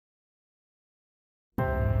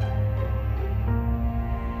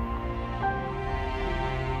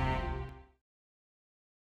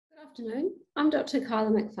Afternoon. I'm Dr.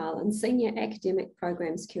 Kyla McFarlane, Senior Academic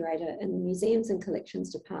Programs Curator in the Museums and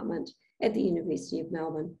Collections Department at the University of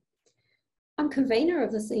Melbourne. I'm convener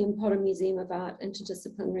of the Ian Potter Museum of Art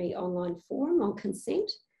Interdisciplinary Online Forum on Consent,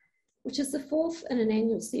 which is the fourth in an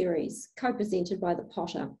annual series co-presented by the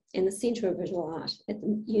Potter and the Centre of Visual Art at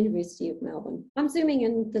the University of Melbourne. I'm zooming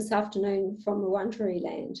in this afternoon from Wurundjeri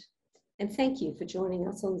land, and thank you for joining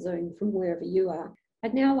us on Zoom from wherever you are.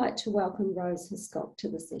 I'd now like to welcome Rose Hiscock to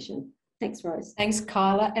the session. Thanks, Rose. Thanks,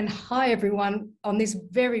 Kyla, and hi everyone on this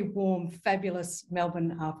very warm, fabulous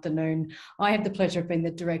Melbourne afternoon. I have the pleasure of being the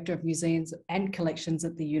Director of Museums and Collections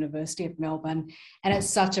at the University of Melbourne, and it's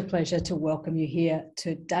such a pleasure to welcome you here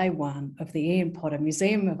to day one of the Ian Potter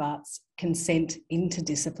Museum of Art's CONSENT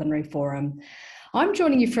Interdisciplinary Forum. I'm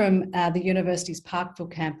joining you from the university's Parkville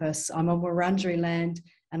campus. I'm on Wurundjeri land,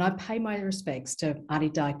 and I pay my respects to Aunty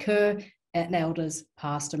Di Kerr and elders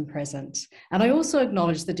past and present. And I also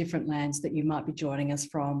acknowledge the different lands that you might be joining us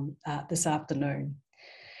from this afternoon.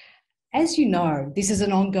 As you know, this is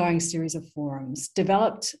an ongoing series of forums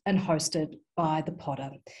developed and hosted by the Potter.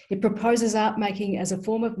 It proposes art making as a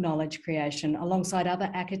form of knowledge creation alongside other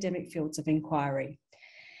academic fields of inquiry.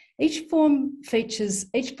 Each forum features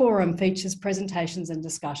presentations and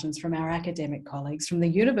discussions from our academic colleagues from the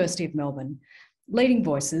University of Melbourne, leading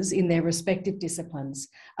voices in their respective disciplines,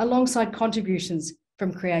 alongside contributions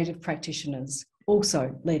from creative practitioners,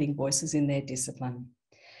 also leading voices in their discipline.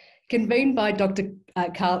 Convened by Dr.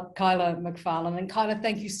 Kyla McFarlane. And Kyla,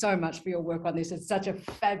 thank you so much for your work on this. It's such a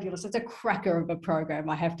fabulous, it's a cracker of a program,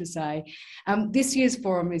 I have to say. This year's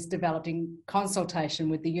forum is developed in consultation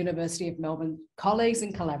with the University of Melbourne colleagues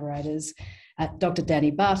and collaborators, Dr.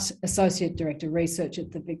 Danny Butt, Associate Director Research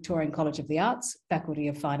at the Victorian College of the Arts, Faculty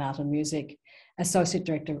of Fine Art and Music, Associate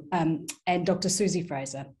Director, and Dr. Susie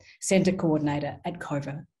Fraser, Centre Coordinator at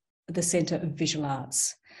COVA, the Centre of Visual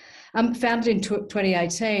Arts. Founded in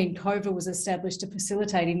 2018, COVA was established to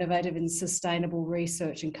facilitate innovative and sustainable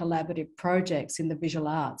research and collaborative projects in the visual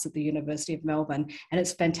arts at the University of Melbourne, and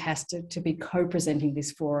it's fantastic to be co-presenting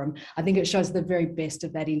this forum. I think it shows the very best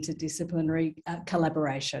of that interdisciplinary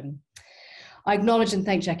collaboration. I acknowledge and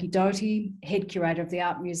thank Jackie Doty, Head Curator of the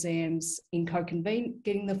Art Museums, in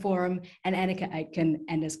co-convening the forum, and Annika Aitken.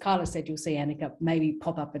 And as Kyla said, you'll see Annika maybe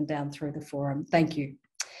pop up and down through the forum. Thank you.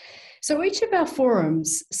 So each of our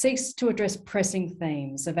forums seeks to address pressing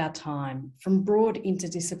themes of our time from broad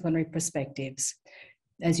interdisciplinary perspectives.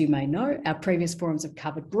 As you may know, our previous forums have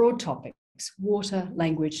covered broad topics: water,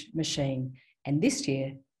 language, machine, and this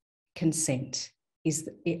year, consent is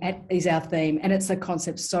our theme, and it's a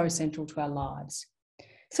concept so central to our lives.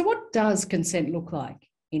 So what does consent look like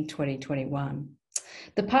in 2021?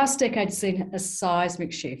 The past decade has seen a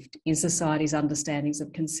seismic shift in society's understandings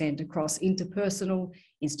of consent across interpersonal,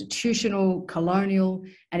 institutional, colonial,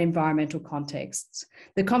 and environmental contexts.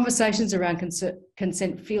 The conversations around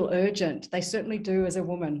consent feel urgent. They certainly do as a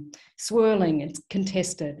woman, swirling and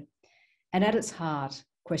contested. And at its heart,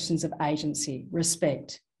 questions of agency,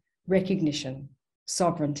 respect, recognition,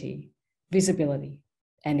 sovereignty, visibility,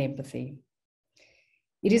 and empathy.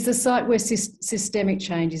 It is the site where systemic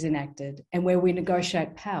change is enacted and where we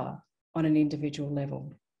negotiate power on an individual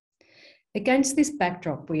level. Against this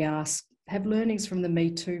backdrop, we ask, have learnings from the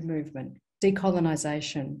Me Too movement,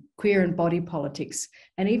 decolonisation, queer and body politics,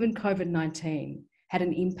 and even COVID-19 had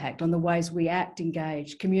an impact on the ways we act,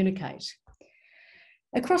 engage, communicate?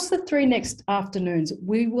 Across the three next afternoons,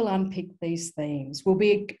 we will unpick these themes. We'll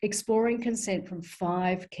be exploring consent from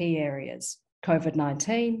 5 key areas: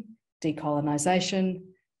 COVID-19, decolonisation,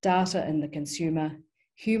 data and the consumer,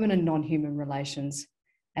 human and non-human relations,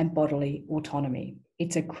 and bodily autonomy.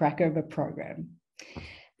 It's a cracker of a program.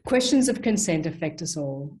 Questions of consent affect us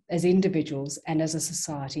all as individuals and as a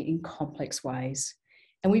society in complex ways.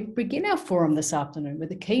 And we begin our forum this afternoon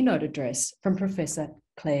with a keynote address from Professor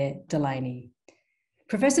Clare Delany.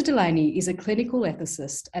 Professor Delany is a clinical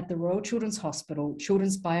ethicist at the Royal Children's Hospital,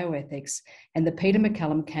 Children's Bioethics, and the Peter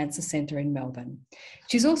MacCallum Cancer Centre in Melbourne.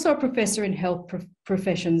 She's also a professor in health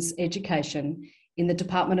professions education in the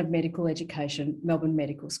Department of Medical Education, Melbourne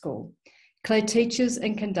Medical School. Clare teaches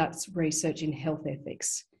and conducts research in health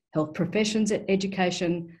ethics, health professions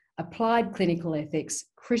education, applied clinical ethics,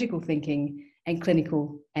 critical thinking, and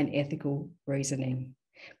clinical and ethical reasoning.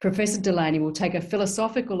 Professor Delany will take a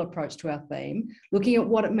philosophical approach to our theme, looking at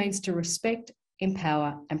what it means to respect,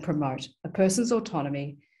 empower, and promote a person's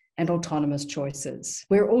autonomy and autonomous choices.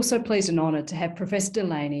 We're also pleased and honoured to have Professor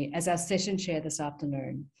Delany as our session chair this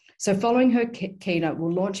afternoon. So following her keynote,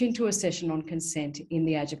 we'll launch into a session on consent in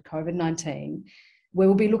the age of COVID-19, where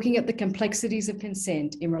we'll be looking at the complexities of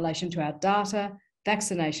consent in relation to our data,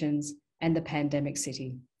 vaccinations, and the pandemic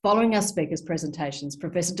city. Following our speakers' presentations,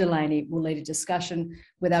 Professor Delany will lead a discussion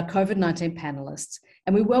with our COVID-19 panellists,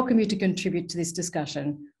 and we welcome you to contribute to this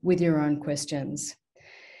discussion with your own questions.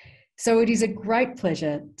 So it is a great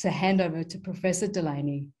pleasure to hand over to Professor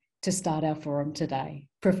Delany to start our forum today.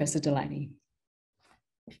 Professor Delany.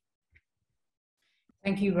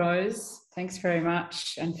 Thank you, Rose. Thanks very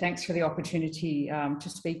much, and thanks for the opportunity to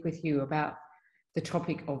speak with you about the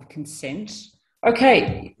topic of consent.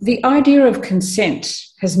 Okay, the idea of consent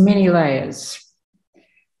has many layers.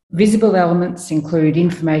 Visible elements include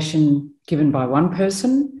information given by one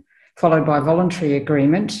person, followed by voluntary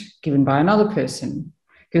agreement given by another person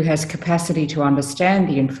who has capacity to understand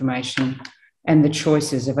the information and the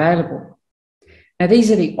choices available. Now, these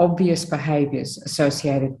are the obvious behaviours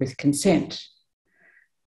associated with consent.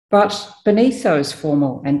 But beneath those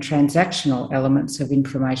formal and transactional elements of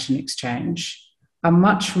information exchange are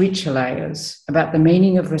much richer layers about the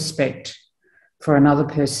meaning of respect for another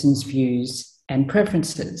person's views and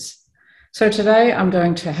preferences. So today I'm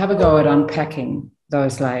going to have a go at unpacking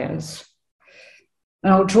those layers.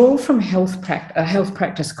 And I'll draw from a health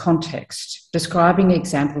practice context, describing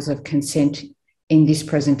examples of consent in this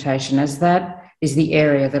presentation, as that is the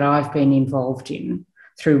area that I've been involved in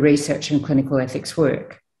through research and clinical ethics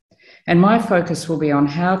work. And my focus will be on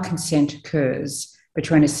how consent occurs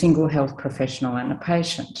between a single health professional and a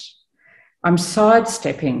patient. I'm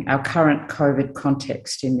sidestepping our current COVID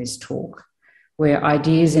context in this talk, where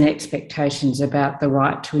ideas and expectations about the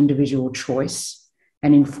right to individual choice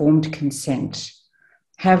and informed consent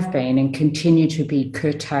have been and continue to be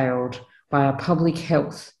curtailed by a public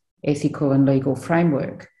health, ethical and legal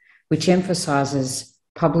framework, which emphasises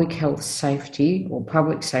public health safety or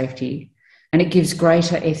public safety, and it gives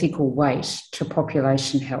greater ethical weight to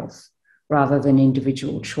population health rather than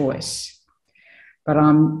individual choice. But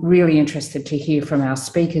I'm really interested to hear from our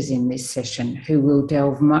speakers in this session, who will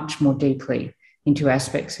delve much more deeply into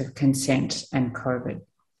aspects of consent and COVID.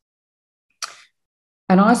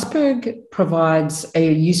 An iceberg provides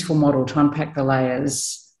a useful model to unpack the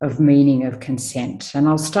layers of meaning of consent. And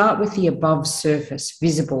I'll start with the above surface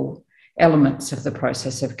visible elements of the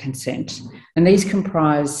process of consent. And these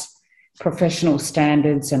comprise professional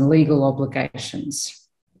standards and legal obligations.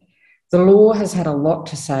 The law has had a lot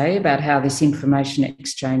to say about how this information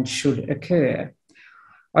exchange should occur.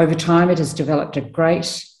 Over time, it has developed a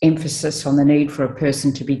great emphasis on the need for a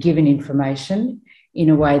person to be given information in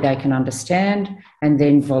a way they can understand and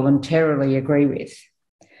then voluntarily agree with.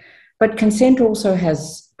 But consent also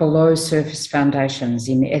has below surface foundations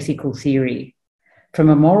in ethical theory. From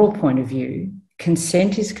a moral point of view,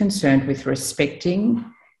 consent is concerned with respecting,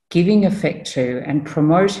 giving effect to, and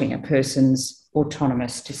promoting a person's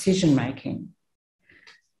autonomous decision-making.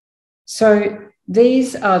 So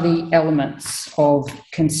these are the elements of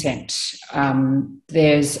consent.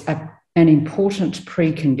 There's an important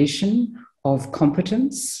precondition of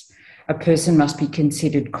competence. A person must be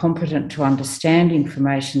considered competent to understand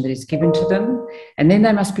information that is given to them, and then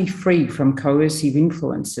they must be free from coercive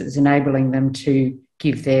influences, enabling them to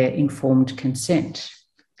give their informed consent.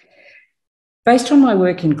 Based on my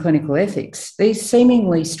work in clinical ethics, these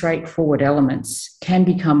seemingly straightforward elements can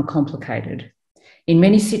become complicated. In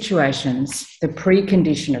many situations, the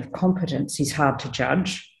precondition of competence is hard to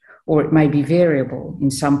judge, or it may be variable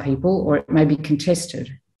in some people, or it may be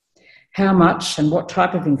contested. How much and what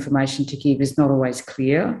type of information to give is not always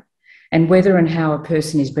clear, and whether and how a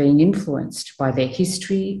person is being influenced by their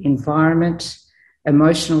history, environment,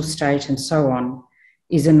 emotional state, and so on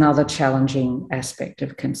is another challenging aspect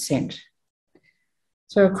of consent.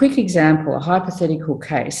 So a quick example, a hypothetical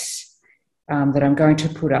case that I'm going to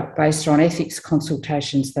put up based on ethics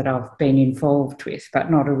consultations that I've been involved with,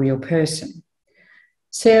 but not a real person.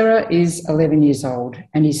 Sarah is 11 years old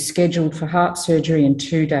and is scheduled for heart surgery in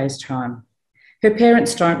 2 days' time. Her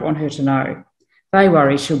parents don't want her to know. They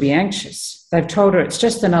worry she'll be anxious. They've told her it's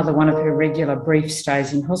just another one of her regular brief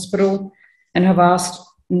stays in hospital and have asked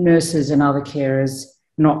nurses and other carers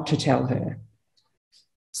not to tell her.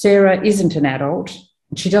 Sarah isn't an adult.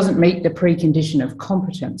 She doesn't meet the precondition of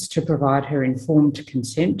competence to provide her informed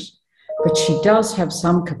consent, but she does have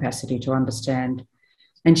some capacity to understand,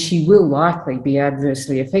 and she will likely be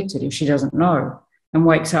adversely affected if she doesn't know and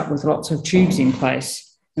wakes up with lots of tubes in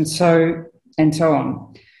place and so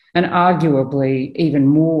on, and arguably even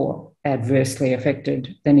more adversely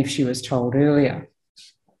affected than if she was told earlier.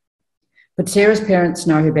 But Sarah's parents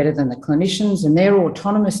know her better than the clinicians, and their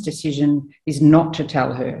autonomous decision is not to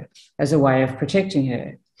tell her as a way of protecting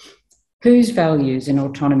her. Whose values and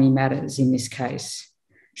autonomy matters in this case?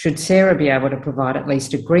 Should Sarah be able to provide at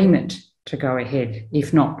least agreement to go ahead,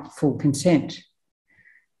 if not full consent?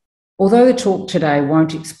 Although the talk today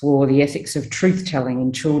won't explore the ethics of truth-telling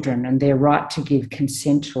in children and their right to give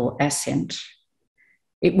consent or assent,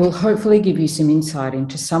 it will hopefully give you some insight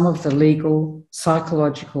into some of the legal,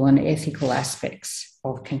 psychological and ethical aspects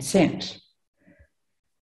of consent.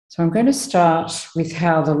 So I'm going to start with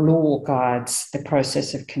how the law guides the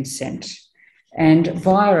process of consent, and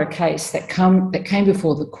via a case that came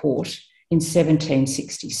before the court in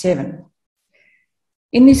 1767.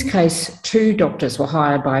 In this case, 2 doctors were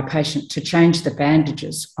hired by a patient to change the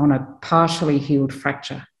bandages on a partially healed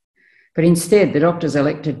fracture. But instead, the doctors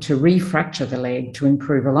elected to refracture the leg to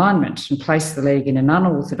improve alignment and place the leg in an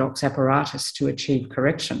unorthodox apparatus to achieve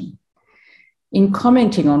correction. In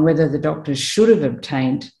commenting on whether the doctors should have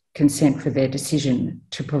obtained consent for their decision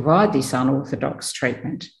to provide this unorthodox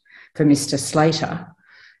treatment for Mr. Slater,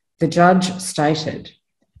 the judge stated,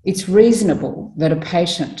 "It's reasonable that a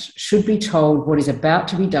patient should be told what is about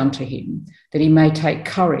to be done to him, that he may take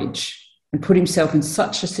courage and put himself in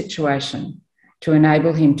such a situation to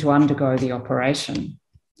enable him to undergo the operation."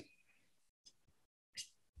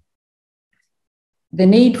 The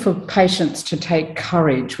need for patients to take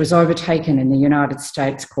courage was overtaken in the United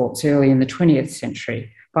States courts early in the 20th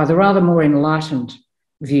century by the rather more enlightened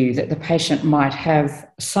view that the patient might have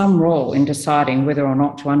some role in deciding whether or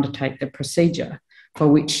not to undertake the procedure for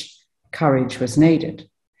which courage was needed.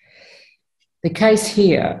 The case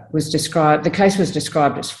was described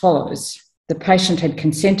as follows. The patient had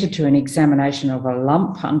consented to an examination of a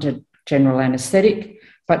lump under general anaesthetic,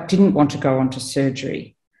 but didn't want to go on to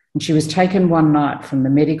surgery. And she was taken one night from the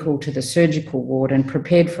medical to the surgical ward and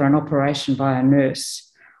prepared for an operation by a nurse.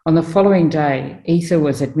 On the following day, ether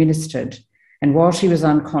was administered, and while she was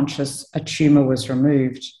unconscious, a tumour was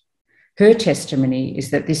removed. Her testimony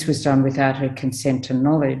is that this was done without her consent and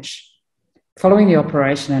knowledge. Following the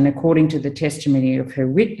operation, and according to the testimony of her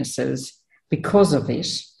witnesses, because of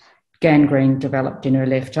this, gangrene developed in her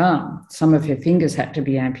left arm. Some of her fingers had to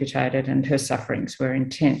be amputated and her sufferings were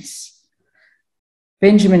intense.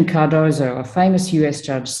 Benjamin Cardozo, a famous US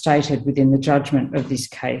judge, stated within the judgment of this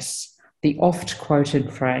case the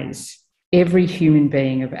oft-quoted phrase, "Every human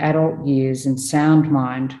being of adult years and sound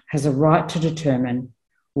mind has a right to determine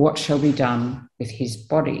what shall be done with his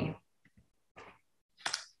body."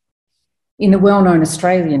 In the well-known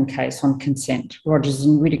Australian case on consent, Rogers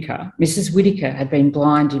and Whittaker, Mrs. Whittaker had been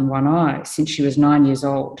blind in one eye since she was 9 years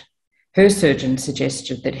old. Her surgeon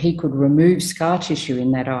suggested that he could remove scar tissue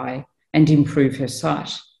in that eye and improve her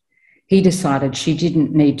sight. He decided she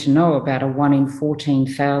didn't need to know about a 1 in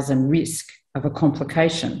 14,000 risk of a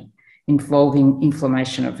complication involving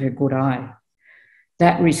inflammation of her good eye.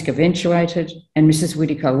 That risk eventuated, and Mrs.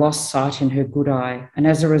 Whittaker lost sight in her good eye and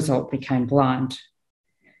as a result became blind.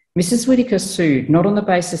 Mrs. Whittaker sued not on the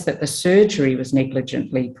basis that the surgery was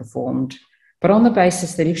negligently performed, but on the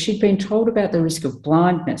basis that if she'd been told about the risk of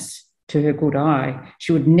blindness to her good eye,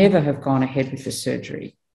 she would never have gone ahead with the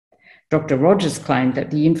surgery. Dr. Rogers claimed that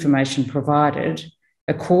the information provided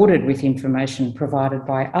accorded with information provided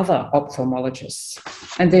by other ophthalmologists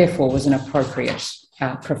and therefore was an appropriate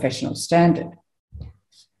professional standard.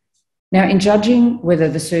 Now, in judging whether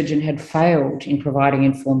the surgeon had failed in providing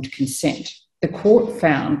informed consent, the court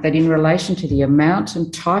found that in relation to the amount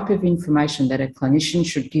and type of information that a clinician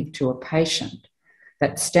should give to a patient,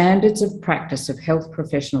 that standards of practice of health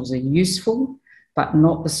professionals are useful, but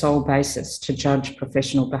not the sole basis to judge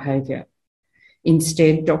professional behaviour.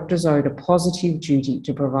 Instead, doctors owed a positive duty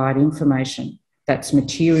to provide information that's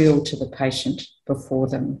material to the patient before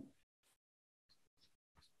them.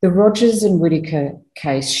 The Rogers and Whittaker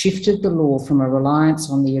case shifted the law from a reliance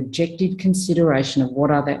on the objective consideration of what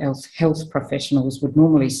other health professionals would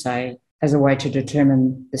normally say as a way to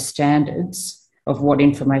determine the standards of what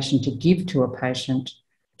information to give to a patient,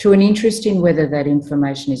 to an interest in whether that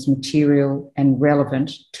information is material and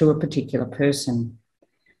relevant to a particular person.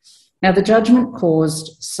 Now, the judgment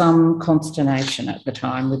caused some consternation at the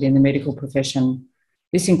time within the medical profession.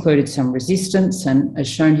 This included some resistance and, as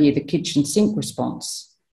shown here, the kitchen sink response.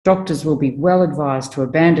 Doctors will be well advised to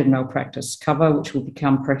abandon malpractice cover, which will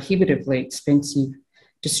become prohibitively expensive,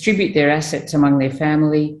 distribute their assets among their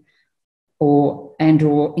family, or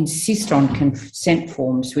insist on consent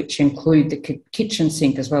forms which include the kitchen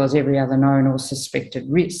sink as well as every other known or suspected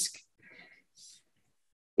risk.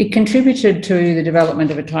 It contributed to the development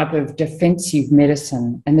of a type of defensive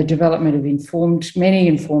medicine and the development of many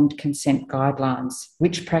informed consent guidelines,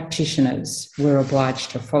 which practitioners were obliged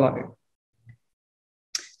to follow.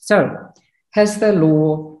 So, has the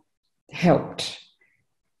law helped?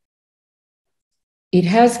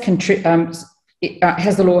 Has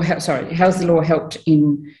the law helped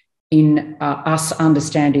in us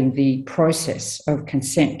understanding the process of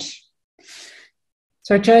consent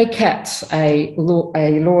So Jay Katz, a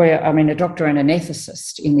lawyer, a doctor and an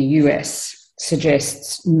ethicist in the US,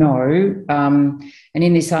 suggests no. And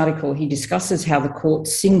in this article, he discusses how the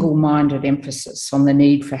court's single-minded emphasis on the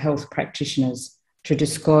need for health practitioners to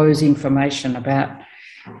disclose information about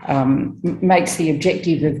makes the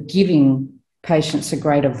objective of giving patients a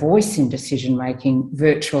greater voice in decision-making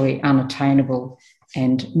virtually unattainable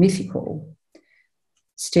and mythical.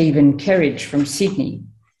 Stephen Kerridge from Sydney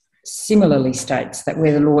similarly states that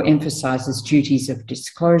where the law emphasises duties of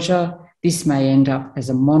disclosure, this may end up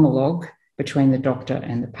as a monologue between the doctor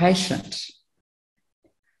and the patient.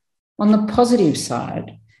 On the positive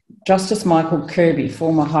side, Justice Michael Kirby,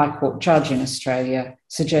 former High Court judge in Australia,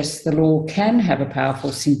 suggests the law can have a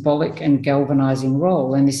powerful symbolic and galvanising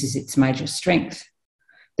role, and this is its major strength.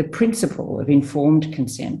 The principle of informed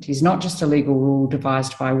consent is not just a legal rule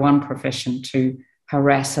devised by one profession to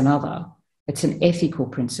harass another. It's an ethical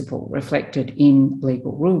principle reflected in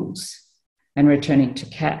legal rules. And returning to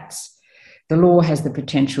Katz, the law has the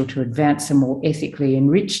potential to advance a more ethically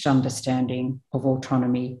enriched understanding of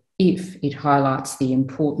autonomy if it highlights the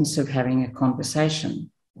importance of having a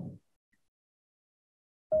conversation.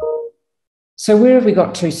 So where have we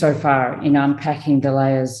got to so far in unpacking the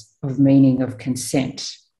layers of meaning of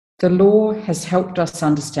consent? The law has helped us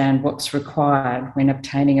understand what's required when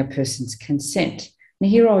obtaining a person's consent. And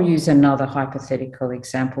here I'll use another hypothetical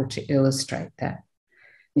example to illustrate that.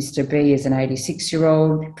 Mr. B is an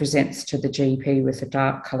 86-year-old, presents to the GP with a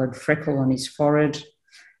dark-coloured freckle on his forehead.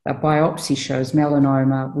 A biopsy shows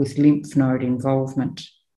melanoma with lymph node involvement.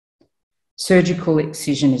 Surgical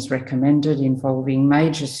excision is recommended involving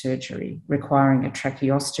major surgery, requiring a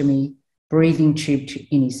tracheostomy, breathing tube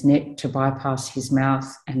in his neck to bypass his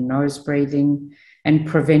mouth and nose breathing, and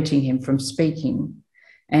preventing him from speaking.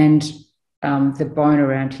 And the bone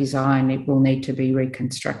around his eye will need to be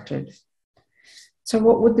reconstructed. So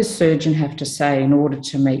what would the surgeon have to say in order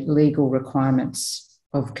to meet legal requirements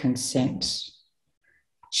of consent?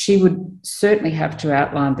 She would certainly have to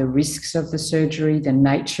outline the risks of the surgery, the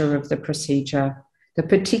nature of the procedure, the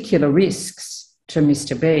particular risks to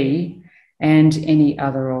Mr. B, and any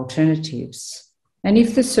other alternatives. And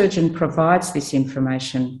if the surgeon provides this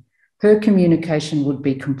information, her communication would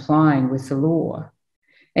be complying with the law.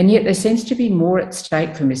 And yet there seems to be more at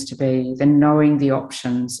stake for Mr. B than knowing the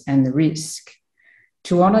options and the risk.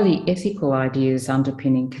 To honour the ethical ideas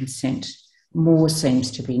underpinning consent, more seems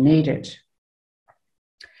to be needed.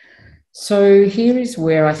 So here is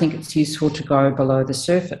where I think it's useful to go below the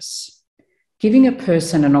surface. Giving a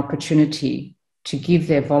person an opportunity to give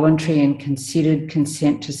their voluntary and considered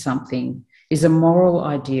consent to something is a moral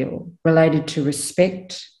ideal related to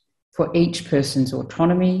respect for each person's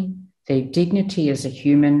autonomy, their dignity as a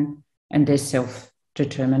human, and their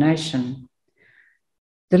self-determination.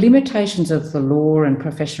 The limitations of the law and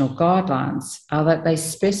professional guidelines are that they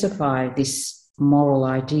specify this moral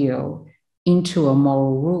ideal into a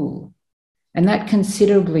moral rule, and that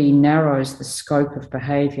considerably narrows the scope of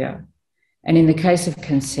behaviour. And in the case of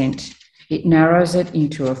consent, it narrows it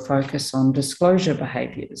into a focus on disclosure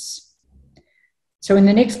behaviours. So in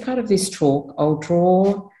the next part of this talk, I'll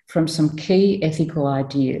draw from some key ethical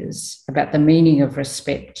ideas about the meaning of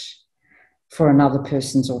respect for another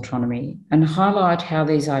person's autonomy and highlight how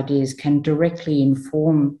these ideas can directly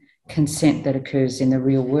inform consent that occurs in the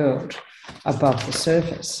real world above the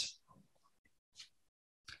surface.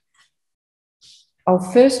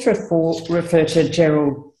 I'll first refer to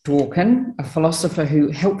Gerald Dworkin, a philosopher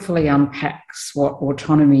who helpfully unpacks what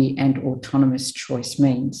autonomy and autonomous choice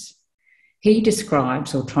means. He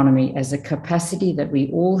describes autonomy as a capacity that we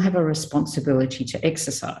all have a responsibility to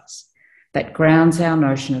exercise that grounds our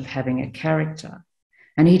notion of having a character.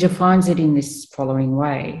 And he defines it in this following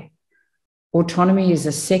way. Autonomy is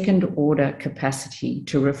a second-order capacity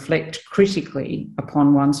to reflect critically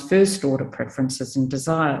upon one's first-order preferences and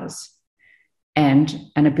desires, and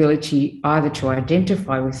an ability either to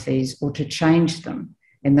identify with these or to change them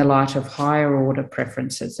in the light of higher-order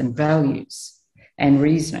preferences and values and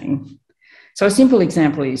reasoning. So a simple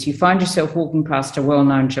example is you find yourself walking past a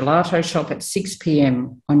well-known gelato shop at 6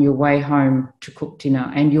 p.m. on your way home to cook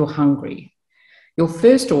dinner and you're hungry. Your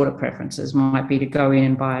first order preferences might be to go in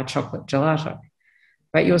and buy a chocolate gelato,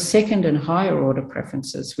 but your second and higher order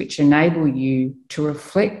preferences, which enable you to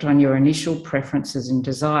reflect on your initial preferences and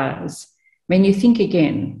desires, mean you think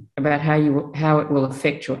again about how it will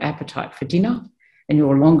affect your appetite for dinner and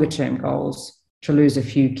your longer-term goals to lose a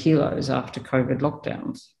few kilos after COVID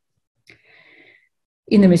lockdowns.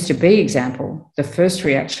 In the Mr. B example, the first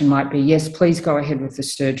reaction might be, yes, please go ahead with the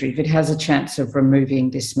surgery if it has a chance of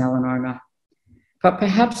removing this melanoma. But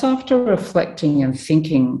perhaps after reflecting and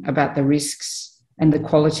thinking about the risks and the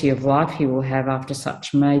quality of life he will have after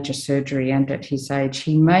such major surgery and at his age,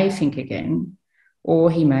 he may think again, or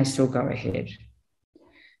he may still go ahead.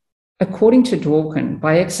 According to Dworkin,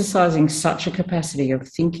 by exercising such a capacity of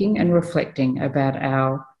thinking and reflecting about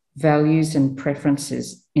our values and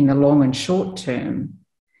preferences in the long and short term,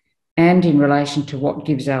 and in relation to what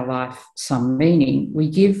gives our life some meaning, we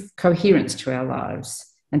give coherence to our lives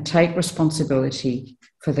and take responsibility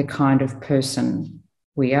for the kind of person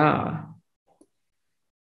we are.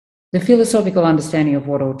 The philosophical understanding of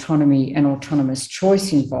what autonomy and autonomous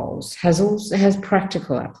choice involves has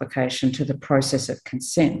practical application to the process of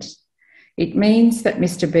consent. It means that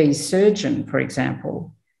Mr. B's surgeon, for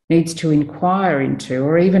example, needs to inquire into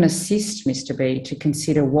or even assist Mr. B to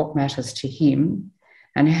consider what matters to him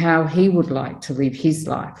and how he would like to live his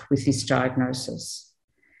life with this diagnosis.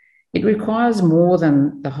 It requires more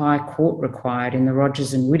than the High Court required in the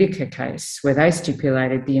Rogers and Whittaker case, where they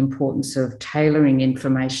stipulated the importance of tailoring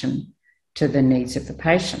information to the needs of the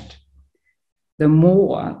patient. The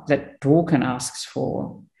more that Dworkin asks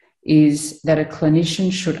for is that a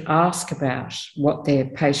clinician should ask about what their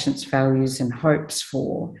patient's values and hopes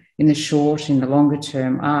for in the short and the longer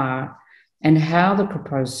term are, and how the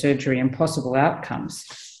proposed surgery and possible outcomes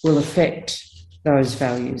will affect those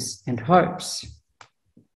values and hopes.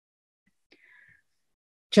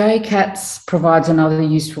 J. Katz provides another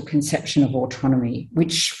useful conception of autonomy,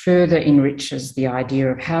 which further enriches the idea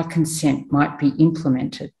of how consent might be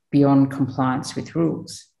implemented beyond compliance with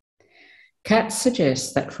rules. Katz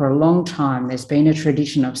suggests that for a long time there's been a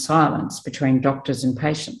tradition of silence between doctors and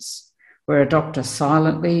patients, where a doctor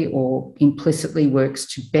silently or implicitly works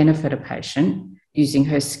to benefit a patient using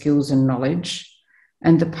her skills and knowledge,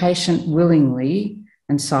 and the patient willingly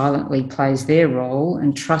and silently plays their role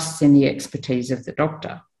and trusts in the expertise of the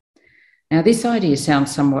doctor. Now, this idea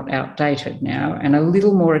sounds somewhat outdated now and a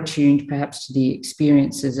little more attuned perhaps to the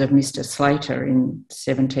experiences of Mr. Slater in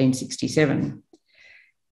 1767.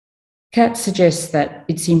 Katz suggests that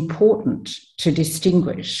it's important to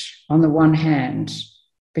distinguish, on the one hand,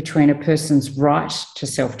 between a person's right to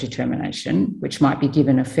self-determination, which might be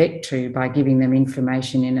given effect to by giving them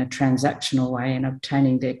information in a transactional way and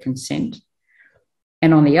obtaining their consent,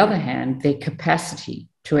 and on the other hand, their capacity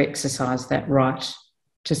to exercise that right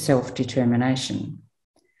to self-determination.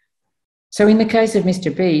 So in the case of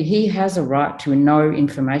Mr. B, he has a right to know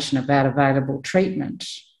information about available treatment,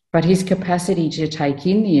 but his capacity to take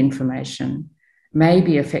in the information may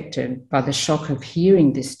be affected by the shock of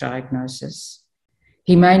hearing this diagnosis.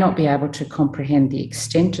 He may not be able to comprehend the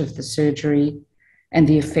extent of the surgery and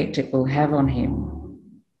the effect it will have on him.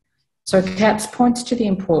 So Katz points to the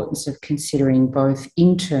importance of considering both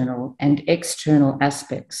internal and external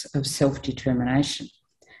aspects of self-determination.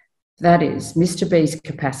 That is, Mr. B's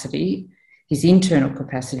capacity, his internal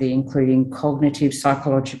capacity, including cognitive,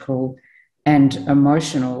 psychological, and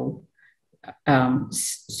emotional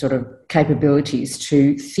sort of capabilities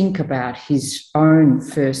to think about his own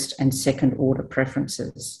first and second order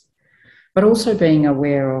preferences, but also being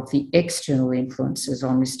aware of the external influences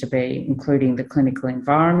on Mr. B, including the clinical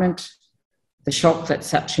environment, the shock that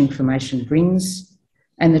such information brings,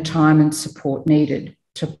 and the time and support needed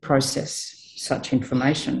to process such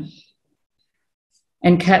information.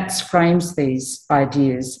 And Katz frames these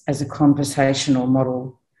ideas as a conversational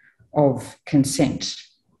model of consent.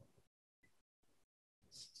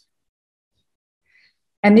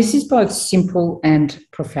 And this is both simple and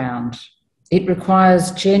profound. It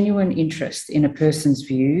requires genuine interest in a person's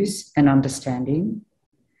views and understanding.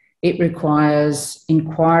 It requires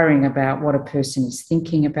inquiring about what a person is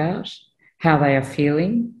thinking about, how they are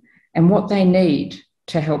feeling, and what they need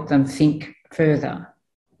to help them think further.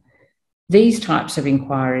 These types of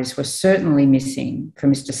inquiries were certainly missing for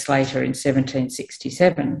Mr. Slater in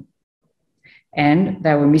 1767, and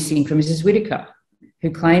they were missing for Mrs. Whittaker,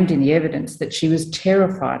 who claimed in the evidence that she was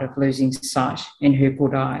terrified of losing sight in her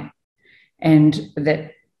good eye, and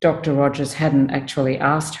that Dr. Rogers hadn't actually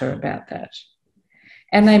asked her about that.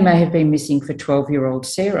 And they may have been missing for 12-year-old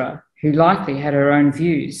Sarah, who likely had her own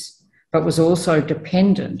views, but was also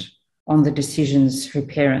dependent on the decisions her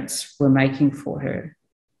parents were making for her.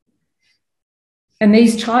 And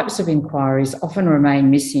these types of inquiries often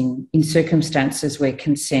remain missing in circumstances where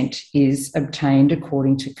consent is obtained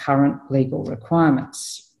according to current legal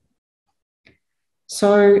requirements.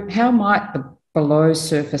 So how might the below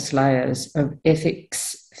surface layers of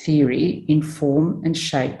ethics theory inform and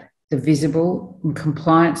shape the visible and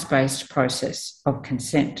compliance-based process of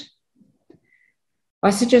consent?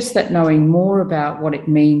 I suggest that knowing more about what it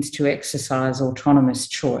means to exercise autonomous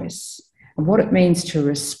choice and what it means to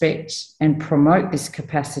respect and promote this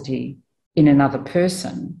capacity in another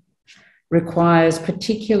person requires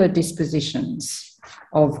particular dispositions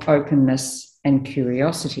of openness and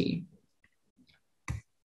curiosity.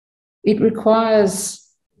 It requires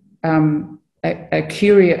a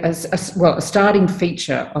starting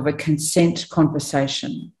feature of a consent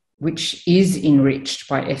conversation, which is enriched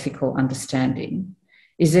by ethical understanding,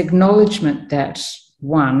 is acknowledgement that,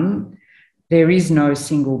 one, there is no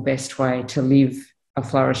single best way to live a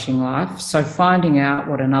flourishing life. So finding out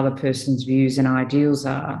what another person's views and ideals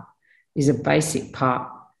are is a basic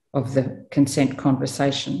part of the consent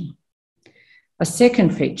conversation. A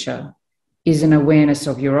second feature is an awareness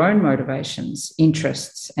of your own motivations,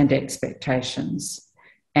 interests, and expectations,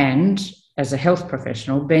 and as a health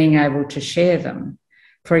professional, being able to share them.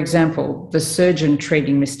 For example, the surgeon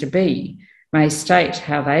treating Mr. B may state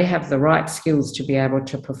how they have the right skills to be able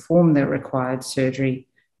to perform the required surgery,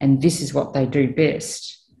 and this is what they do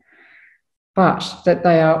best. But that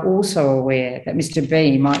they are also aware that Mr.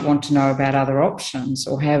 B might want to know about other options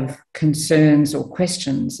or have concerns or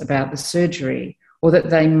questions about the surgery, or that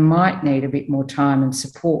they might need a bit more time and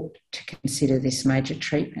support to consider this major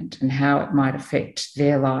treatment and how it might affect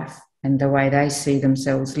their life and the way they see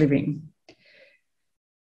themselves living.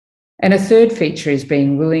 And a third feature is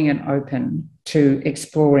being willing and open to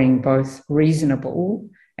exploring both reasonable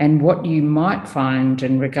and what you might find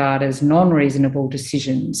and regard as non-reasonable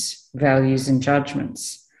decisions, values and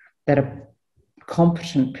judgments that a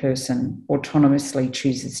competent person autonomously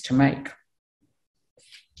chooses to make.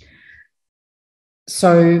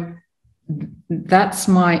 So that's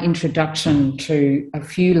my introduction to a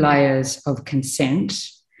few layers of consent.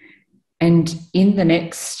 And in the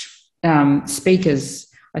next speakers,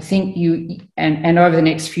 I think you, and over the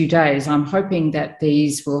next few days, I'm hoping that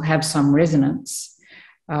these will have some resonance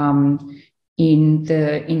where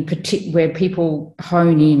people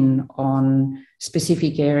hone in on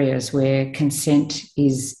specific areas where consent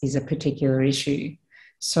is a particular issue.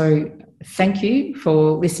 So thank you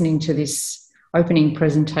for listening to this opening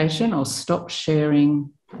presentation. I'll stop sharing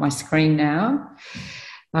my screen now.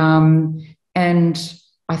 And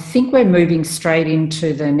I think we're moving straight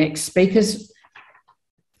into the next speakers.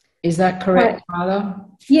 Is that correct, Marla?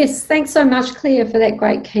 Yes, thanks so much, Claire, for that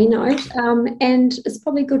great keynote. And it's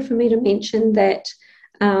probably good for me to mention that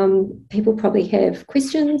people probably have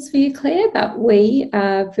questions for you, Claire, but we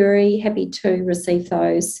are very happy to receive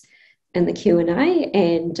those in the Q&A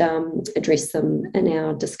and address them in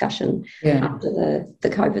our discussion after the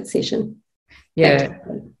COVID session. Yeah,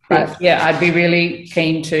 I'd be really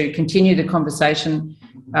keen to continue the conversation.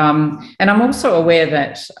 And I'm also aware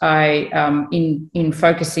that in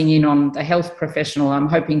focusing in on the health professional, I'm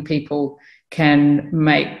hoping people can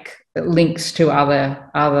make links to other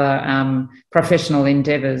professional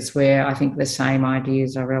endeavours where I think the same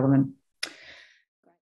ideas are relevant.